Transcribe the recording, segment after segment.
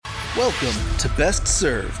Welcome to Best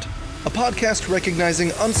Served, a podcast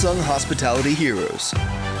recognizing unsung hospitality heroes.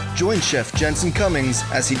 Join Chef Jensen Cummings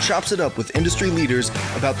as he chops it up with industry leaders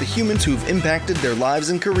about the humans who've impacted their lives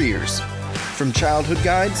and careers. From childhood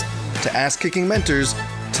guides to ass-kicking mentors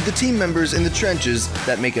to the team members in the trenches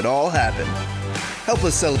that make it all happen. Help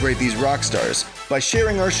us celebrate these rock stars by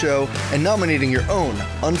sharing our show and nominating your own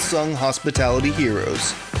unsung hospitality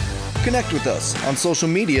heroes. Connect with us on social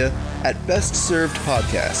media at Best Served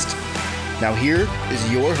Podcast. Now here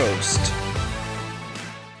is your host.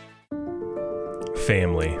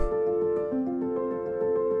 Family.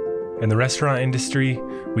 In the restaurant industry,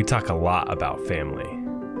 we talk a lot about family.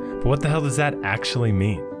 But what the hell does that actually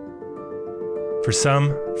mean? For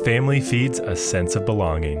some, family feeds a sense of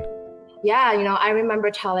belonging. Yeah, I remember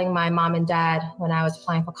telling my mom and dad when I was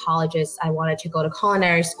applying for colleges, I wanted to go to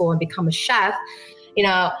culinary school and become a chef,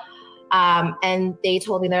 and they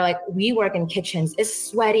told me, they're like, we work in kitchens. It's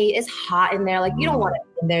sweaty, it's hot in there. Like, you don't want to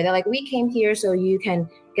be in there. They're like, we came here so you can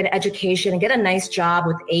get an education and get a nice job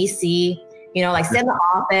with AC, sit in the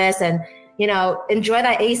office and, enjoy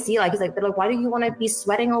that AC. They're like, why do you want to be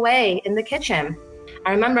sweating away in the kitchen?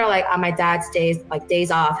 I remember on my dad's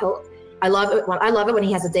days off, I love it when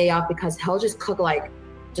he has a day off because he'll just cook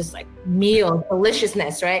meal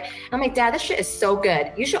deliciousness, right? I'm like, Dad, this shit is so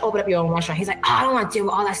good. You should open up your own restaurant. He's like, oh, I don't want to do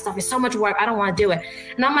all that stuff. It's so much work. I don't want to do it.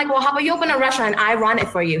 And I'm like, well, how about you open a restaurant and I run it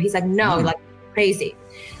for you? He's like, no, crazy.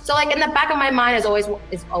 So in the back of my mind is always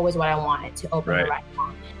what I wanted, to open a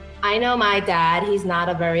restaurant. I know my dad, he's not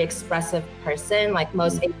a very expressive person, like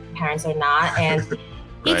most Asian parents are not. And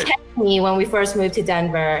he texted me when we first moved to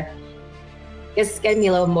Denver. It's getting me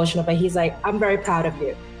a little emotional, but he's like, I'm very proud of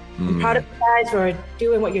you. I'm proud of you guys for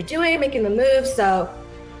doing what you're doing, making the move. So,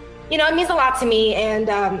 it means a lot to me. And,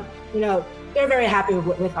 they're very happy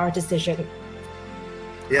with our decision.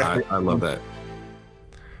 Yeah, I love that.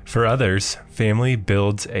 For others, family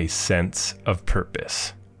builds a sense of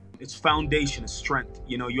purpose. It's foundation, it's strength.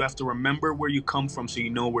 You have to remember where you come from so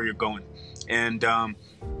you know where you're going. And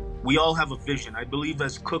we all have a vision. I believe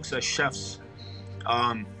as cooks, as chefs,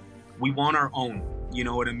 we want our own. You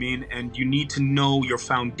know what I mean? And you need to know your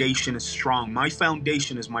foundation is strong. My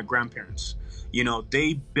foundation is my grandparents.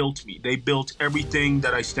 They built me. They built everything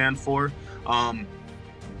that I stand for.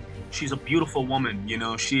 She's a beautiful woman.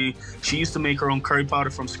 She used to make her own curry powder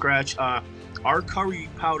from scratch. Our curry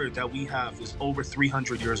powder that we have is over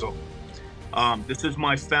 300 years old. This is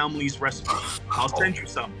my family's recipe. I'll send you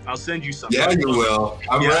some. Yeah, you will.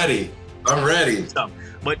 I'm ready.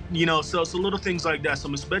 But, so little things like that. So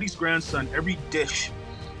Miss Betty's grandson, every dish,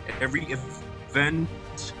 every event,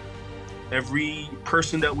 every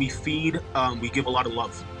person that we feed, we give a lot of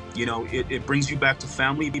love. It brings you back to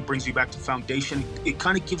family. It brings you back to foundation. It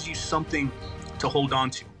kind of gives you something to hold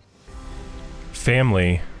on to.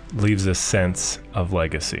 Family leaves a sense of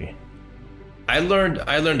legacy. I learned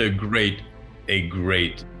a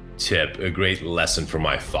great tip, a great lesson from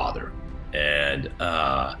my father. And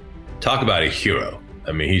talk about a hero.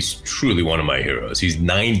 I mean, he's truly one of my heroes. He's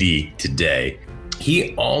 90 today.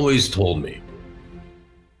 He always told me,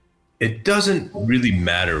 it doesn't really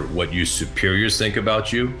matter what your superiors think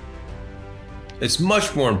about you. It's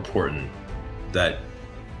much more important that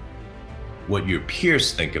what your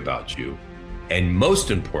peers think about you. And most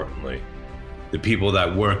importantly, the people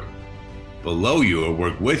that work below you or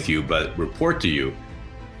work with you but report to you,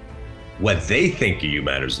 what they think of you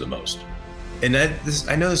matters the most. And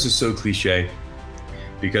I know this is so cliche,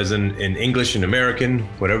 because in English and American,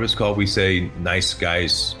 whatever it's called, we say nice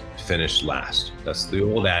guys finish last. That's the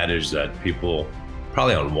old adage that people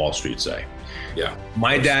probably on Wall Street say. Yeah.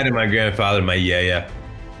 My dad and my grandfather, my yaya,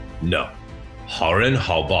 no. 好人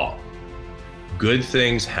好报. Good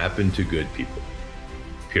things happen to good people.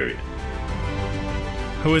 Period.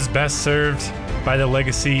 Who is best served by the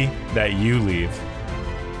legacy that you leave?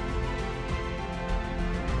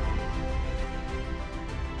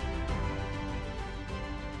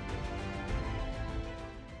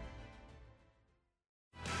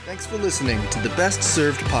 Thanks for listening to the Best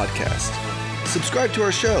Served Podcast. Subscribe to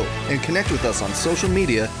our show and connect with us on social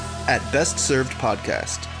media at Best Served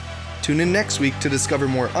Podcast. Tune in next week to discover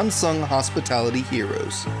more unsung hospitality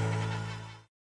heroes.